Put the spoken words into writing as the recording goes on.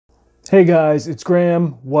Hey guys, it's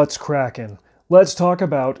Graham. What's crackin'? Let's talk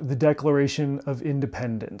about the Declaration of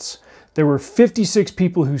Independence. There were 56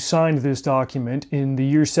 people who signed this document in the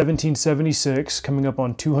year 1776, coming up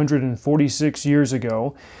on 246 years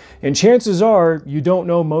ago, and chances are you don't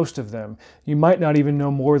know most of them. You might not even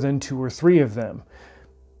know more than 2 or 3 of them.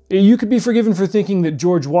 You could be forgiven for thinking that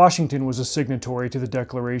George Washington was a signatory to the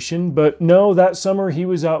Declaration, but no, that summer he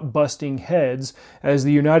was out busting heads as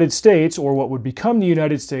the United States, or what would become the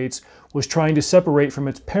United States, was trying to separate from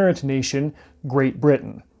its parent nation, Great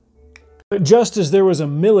Britain. But just as there was a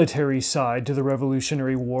military side to the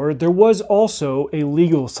Revolutionary War, there was also a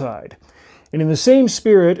legal side. And in the same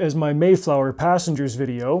spirit as my Mayflower Passengers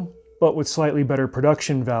video, but with slightly better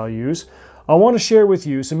production values, I want to share with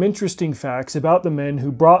you some interesting facts about the men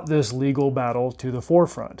who brought this legal battle to the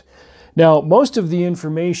forefront. Now, most of the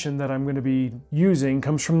information that I'm going to be using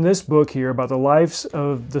comes from this book here about the lives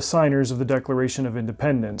of the signers of the Declaration of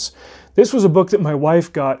Independence. This was a book that my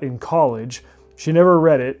wife got in college. She never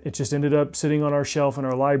read it. It just ended up sitting on our shelf in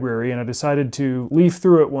our library, and I decided to leaf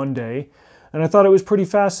through it one day, and I thought it was pretty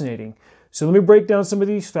fascinating. So let me break down some of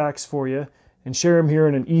these facts for you and share them here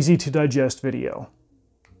in an easy-to-digest video.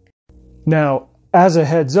 Now, as a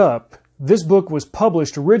heads up, this book was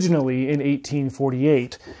published originally in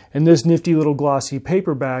 1848, and this nifty little glossy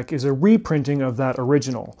paperback is a reprinting of that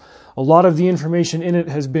original. A lot of the information in it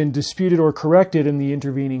has been disputed or corrected in the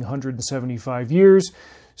intervening 175 years,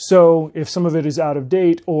 so if some of it is out of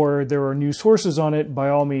date or there are new sources on it, by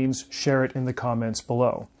all means share it in the comments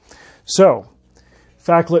below. So,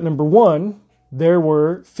 factlet number 1. There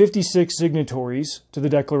were 56 signatories to the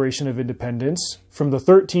Declaration of Independence from the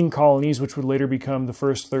 13 colonies which would later become the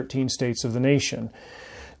first 13 states of the nation.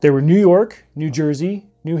 There were New York, New Jersey,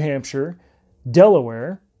 New Hampshire,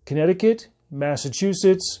 Delaware, Connecticut,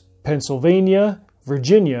 Massachusetts, Pennsylvania,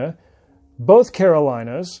 Virginia, both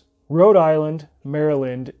Carolinas, Rhode Island,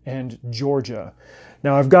 Maryland, and Georgia.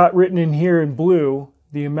 Now I've got written in here in blue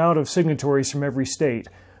the amount of signatories from every state.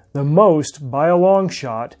 The most, by a long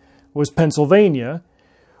shot, was Pennsylvania,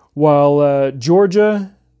 while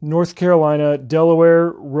Georgia, North Carolina,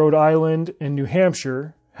 Delaware, Rhode Island, and New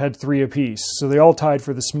Hampshire had 3 apiece, so they all tied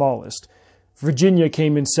for the smallest. Virginia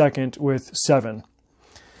came in second with 7.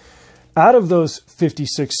 Out of those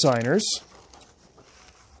 56 signers,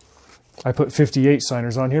 I put 58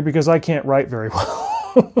 signers on here because I can't write very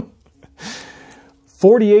well.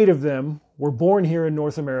 48 of them were born here in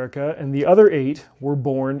North America, and the other 8 were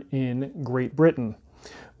born in Great Britain.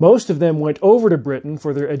 Most of them went over to Britain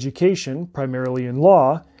for their education, primarily in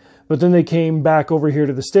law, but then they came back over here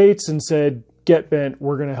to the States and said, get bent,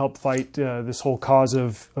 we're going to help fight this whole cause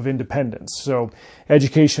of independence. So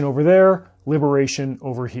education over there, liberation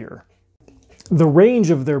over here. The range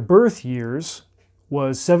of their birth years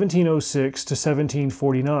was 1706 to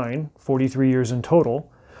 1749, 43 years in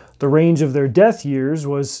total. The range of their death years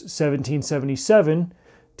was 1777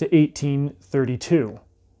 to 1832.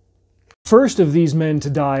 First of these men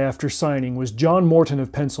to die after signing was John Morton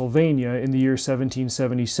of Pennsylvania in the year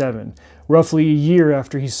 1777, roughly a year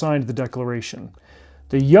after he signed the Declaration.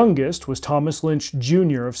 The youngest was Thomas Lynch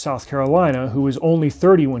Jr. of South Carolina, who was only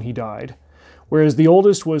 30 when he died, whereas the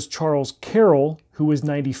oldest was Charles Carroll, who was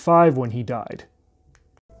 95 when he died.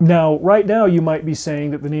 Now, right now you might be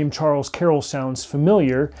saying that the name Charles Carroll sounds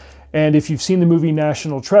familiar, and if you've seen the movie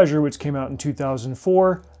National Treasure, which came out in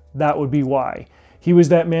 2004, that would be why. He was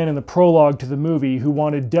that man in the prologue to the movie who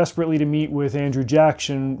wanted desperately to meet with Andrew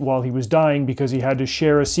Jackson while he was dying because he had to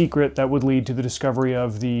share a secret that would lead to the discovery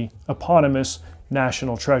of the eponymous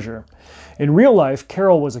National Treasure. In real life,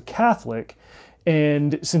 Carroll was a Catholic,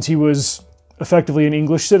 and since he was effectively an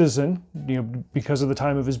English citizen, because of the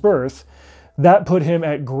time of his birth, that put him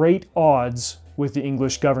at great odds with the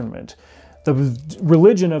English government. The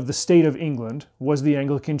religion of the state of England was the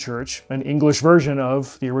Anglican Church, an English version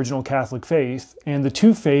of the original Catholic faith, and the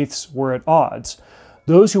two faiths were at odds.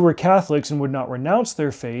 Those who were Catholics and would not renounce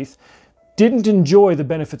their faith didn't enjoy the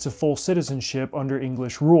benefits of full citizenship under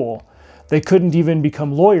English rule. They couldn't even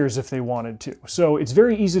become lawyers if they wanted to. So it's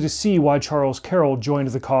very easy to see why Charles Carroll joined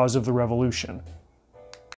the cause of the Revolution.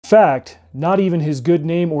 In fact, not even his good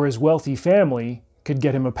name or his wealthy family could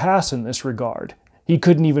get him a pass in this regard. He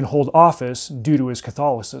couldn't even hold office due to his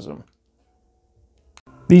Catholicism.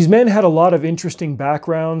 These men had a lot of interesting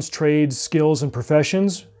backgrounds, trades, skills, and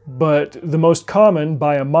professions, but the most common,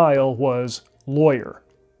 by a mile, was lawyer.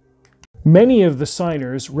 Many of the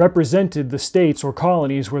signers represented the states or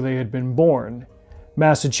colonies where they had been born.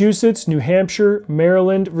 Massachusetts, New Hampshire,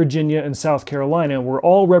 Maryland, Virginia, and South Carolina were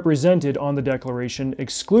all represented on the Declaration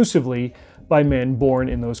exclusively by men born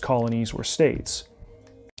in those colonies or states.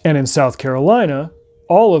 And in South Carolina,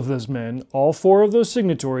 all of those men, all 4 of those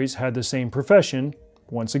signatories, had the same profession,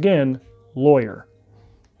 once again, lawyer.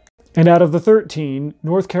 And out of the 13,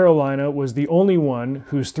 North Carolina was the only one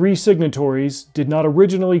whose 3 signatories did not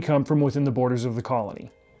originally come from within the borders of the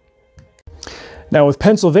colony. Now, with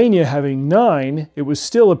Pennsylvania having 9, it was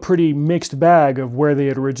still a pretty mixed bag of where they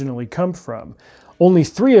had originally come from. Only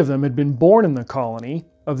 3 of them had been born in the colony.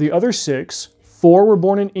 Of the other 6, 4 were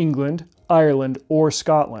born in England, Ireland, or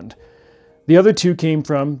Scotland. The other 2 came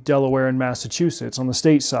from Delaware and Massachusetts on the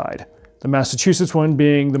state side, the Massachusetts one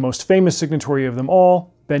being the most famous signatory of them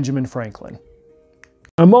all, Benjamin Franklin.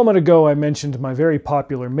 A moment ago I mentioned my very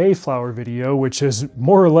popular Mayflower video, which has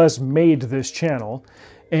more or less made this channel,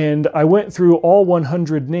 and I went through all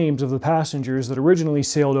 100 names of the passengers that originally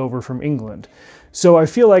sailed over from England. So I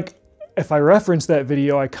feel like if I reference that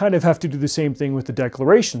video, I kind of have to do the same thing with the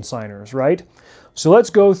Declaration signers, right? So let's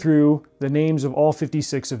go through the names of all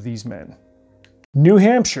 56 of these men. New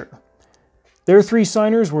Hampshire. Their 3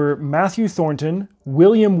 signers were Matthew Thornton,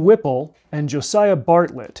 William Whipple, and Josiah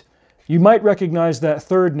Bartlett. You might recognize that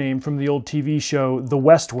 3rd name from the old TV show The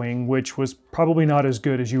West Wing, which was probably not as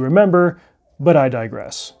good as you remember, but I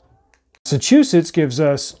digress. Massachusetts gives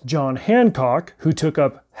us John Hancock, who took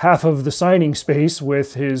up half of the signing space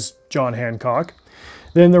with his John Hancock.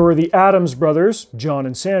 Then there were the Adams brothers, John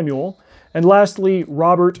and Samuel. And lastly,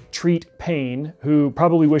 Robert Treat Paine, who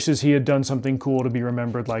probably wishes he had done something cool to be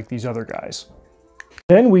remembered like these other guys.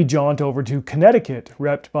 Then we jaunt over to Connecticut,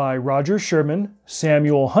 repped by Roger Sherman,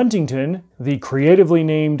 Samuel Huntington, the creatively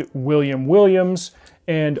named William Williams,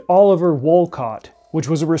 and Oliver Wolcott, which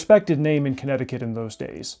was a respected name in Connecticut in those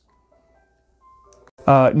days.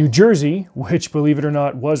 New Jersey, which, believe it or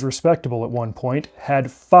not, was respectable at one point, had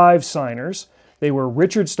 5 signers. They were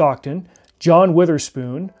Richard Stockton, John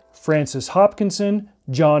Witherspoon, Francis Hopkinson,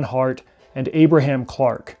 John Hart, and Abraham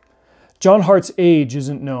Clark. John Hart's age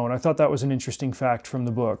isn't known. I thought that was an interesting fact from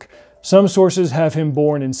the book. Some sources have him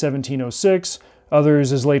born in 1706,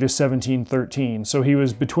 others as late as 1713, so he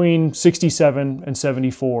was between 67 and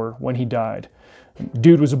 74 when he died.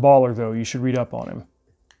 Dude was a baller, though. You should read up on him.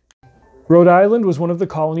 Rhode Island was one of the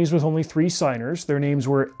colonies with only 3 signers. Their names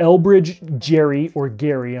were Elbridge Gerry, or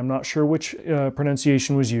Gary, I'm not sure which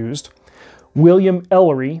pronunciation was used, William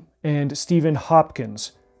Ellery, and Stephen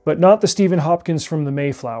Hopkins, but not the Stephen Hopkins from the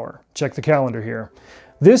Mayflower. Check the calendar here.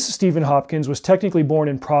 This Stephen Hopkins was technically born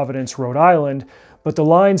in Providence, Rhode Island, but the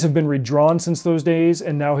lines have been redrawn since those days,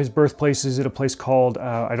 and now his birthplace is at a place called,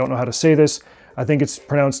 I don't know how to say this, I think it's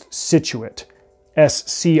pronounced Scituate.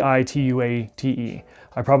 S-C-I-T-U-A-T-E.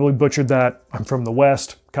 I probably butchered that. I'm from the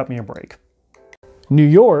West. Cut me a break. New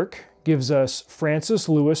York gives us Francis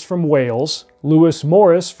Lewis from Wales, Lewis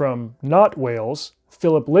Morris from not Wales,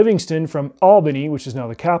 Philip Livingston from Albany, which is now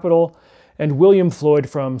the capital, and William Floyd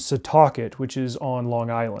from Setauket, which is on Long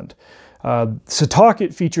Island.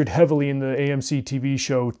 Setauket featured heavily in the AMC TV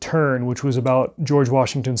show Turn, which was about George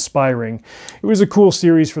Washington's spy ring. It was a cool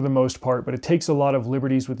series for the most part, but it takes a lot of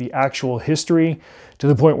liberties with the actual history to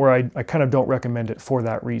the point where I kind of don't recommend it for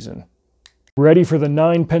that reason. Ready for the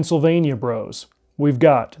 9 Pennsylvania bros. We've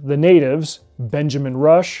got the natives, Benjamin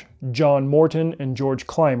Rush, John Morton, and George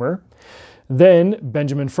Clymer. Then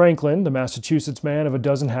Benjamin Franklin, the Massachusetts man of a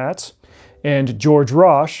dozen hats, and George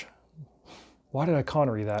Ross. Why did I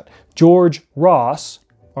Connery that? George Ross,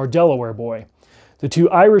 our Delaware boy. The 2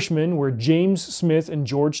 Irishmen were James Smith and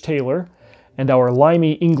George Taylor, and our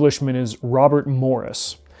limey Englishman is Robert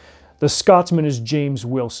Morris. The Scotsman is James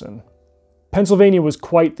Wilson. Pennsylvania was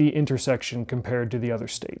quite the intersection compared to the other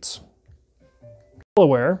states.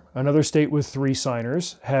 Delaware, another state with 3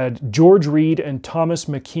 signers, had George Reed and Thomas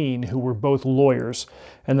McKean, who were both lawyers,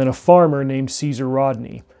 and then a farmer named Caesar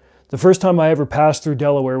Rodney. The first time I ever passed through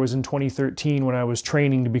Delaware was in 2013 when I was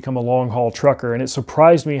training to become a long-haul trucker, and it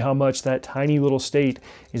surprised me how much that tiny little state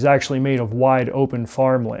is actually made of wide open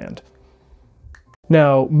farmland.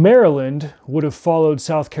 Now, Maryland would have followed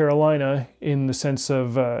South Carolina in the sense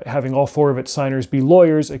of having all 4 of its signers be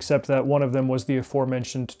lawyers, except that one of them was the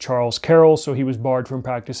aforementioned Charles Carroll, so he was barred from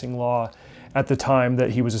practicing law at the time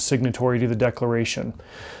that he was a signatory to the Declaration.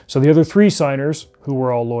 So the other 3 signers, who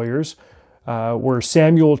were all lawyers, were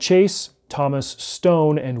Samuel Chase, Thomas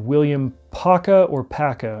Stone, and William Paca or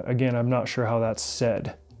Paca. Again, I'm not sure how that's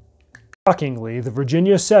said. Shockingly, the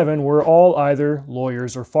Virginia 7 were all either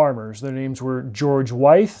lawyers or farmers. Their names were George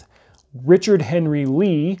Wythe, Richard Henry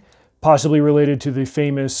Lee, possibly related to the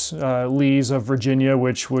famous Lees of Virginia,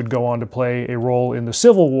 which would go on to play a role in the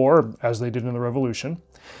Civil War, as they did in the Revolution,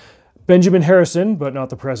 Benjamin Harrison, but not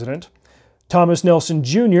the president, Thomas Nelson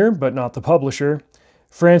Jr., but not the publisher,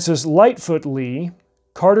 Francis Lightfoot Lee,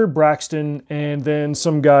 Carter Braxton, and then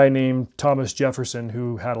some guy named Thomas Jefferson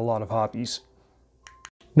who had a lot of hobbies.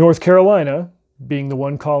 North Carolina, being the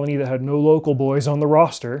one colony that had no local boys on the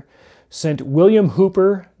roster, sent William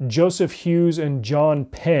Hooper, Joseph Hughes, and John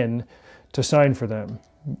Penn to sign for them.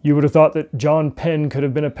 You would have thought that John Penn could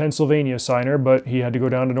have been a Pennsylvania signer, but he had to go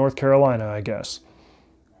down to North Carolina, I guess.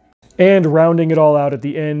 And rounding it all out at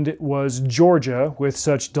the end was Georgia, with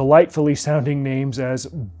such delightfully sounding names as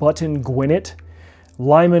Button Gwinnett,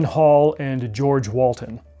 Lyman Hall, and George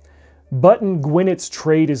Walton. Button Gwinnett's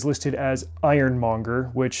trade is listed as ironmonger,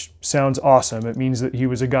 which sounds awesome. It means that he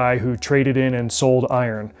was a guy who traded in and sold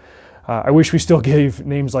iron. I wish we still gave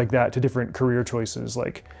names like that to different career choices,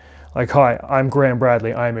 like hi, I'm Graham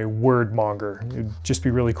Bradley, I'm a word monger. It'd just be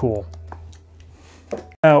really cool.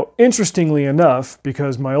 Now, interestingly enough,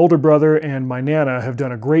 because my older brother and my Nana have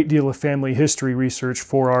done a great deal of family history research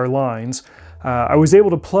for our lines, I was able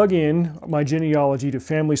to plug in my genealogy to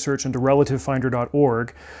FamilySearch and to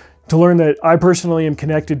RelativeFinder.org to learn that I personally am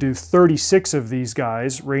connected to 36 of these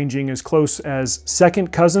guys, ranging as close as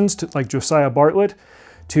second cousins to, like Josiah Bartlett,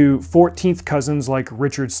 to 14th cousins like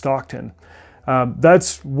Richard Stockton.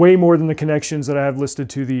 That's way more than the connections that I have listed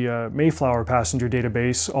to the Mayflower passenger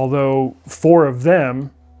database, although 4 of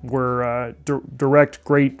them were direct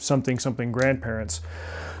great something grandparents.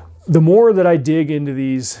 The more that I dig into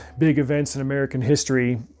these big events in American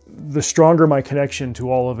history, the stronger my connection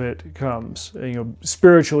to all of it comes. You know,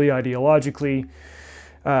 spiritually, ideologically.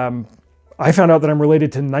 I found out that I'm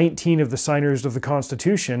related to 19 of the signers of the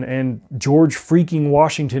Constitution, and George freaking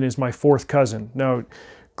Washington is my 4th cousin. Now,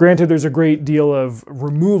 granted, there's a great deal of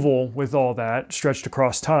removal with all that stretched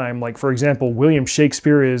across time. Like, for example, William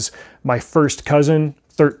Shakespeare is my 1st cousin,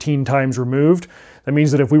 13 times removed. That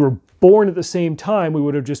means that if we were born at the same time, we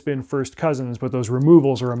would have just been 1st cousins, but those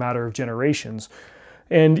removals are a matter of generations.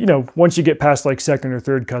 And, you know, once you get past like 2nd or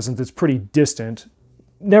 3rd cousins, it's pretty distant.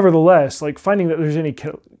 Nevertheless, like finding that there's any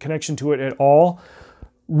connection to it at all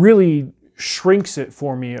really shrinks it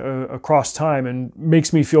for me across time and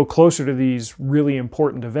makes me feel closer to these really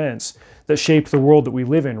important events that shape the world that we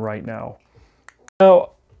live in right now.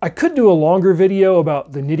 Now, I could do a longer video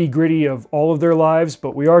about the nitty-gritty of all of their lives,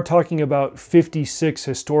 but we are talking about 56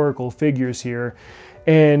 historical figures here,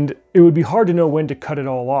 and it would be hard to know when to cut it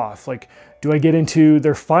all off. Like, do I get into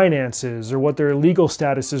their finances or what their legal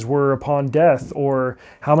statuses were upon death, or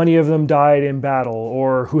how many of them died in battle,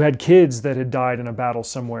 or who had kids that had died in a battle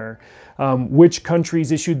somewhere? Which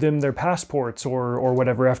countries issued them their passports or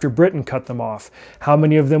whatever after Britain cut them off? How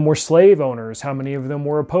many of them were slave owners? How many of them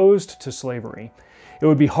were opposed to slavery? It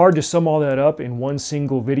would be hard to sum all that up in one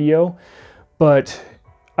single video, but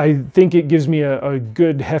I think it gives me a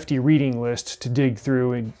good hefty reading list to dig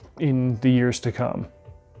through in the years to come.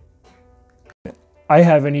 I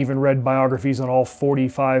haven't even read biographies on all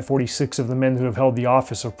 45, 46 of the men who have held the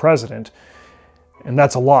office of president, and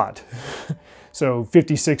that's a lot. So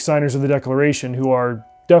 56 signers of the Declaration who are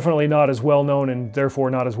definitely not as well known and therefore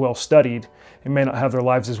not as well studied and may not have their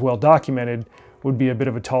lives as well documented would be a bit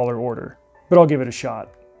of a taller order, but I'll give it a shot.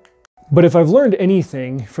 But if I've learned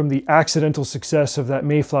anything from the accidental success of that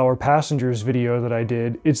Mayflower Passengers video that I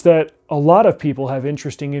did, it's that a lot of people have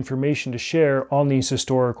interesting information to share on these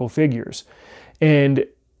historical figures. And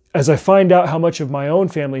as I find out how much of my own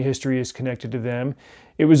family history is connected to them,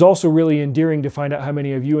 it was also really endearing to find out how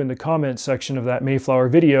many of you in the comments section of that Mayflower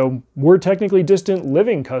video were technically distant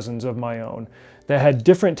living cousins of my own that had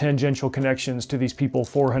different tangential connections to these people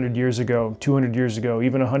 400 years ago, 200 years ago,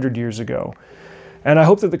 even 100 years ago. And I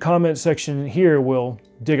hope that the comment section here will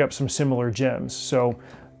dig up some similar gems. So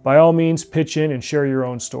by all means, pitch in and share your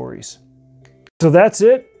own stories. So that's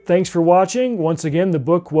it. Thanks for watching. Once again, the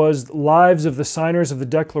book was Lives of the Signers of the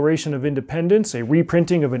Declaration of Independence, a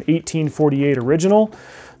reprinting of an 1848 original.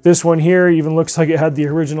 This one here even looks like it had the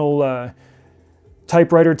original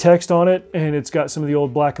typewriter text on it, and it's got some of the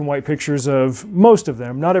old black and white pictures of most of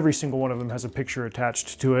them. Not every single one of them has a picture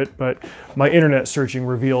attached to it, but my internet searching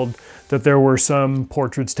revealed that there were some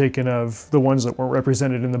portraits taken of the ones that weren't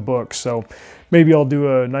represented in the book. So maybe I'll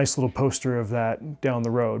do a nice little poster of that down the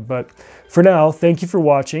road. But for now, thank you for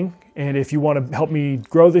watching. And if you want to help me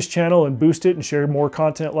grow this channel and boost it and share more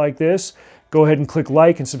content like this, go ahead and click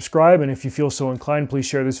like and subscribe, and if you feel so inclined, please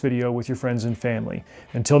share this video with your friends and family.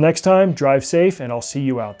 Until next time, drive safe, and I'll see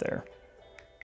you out there.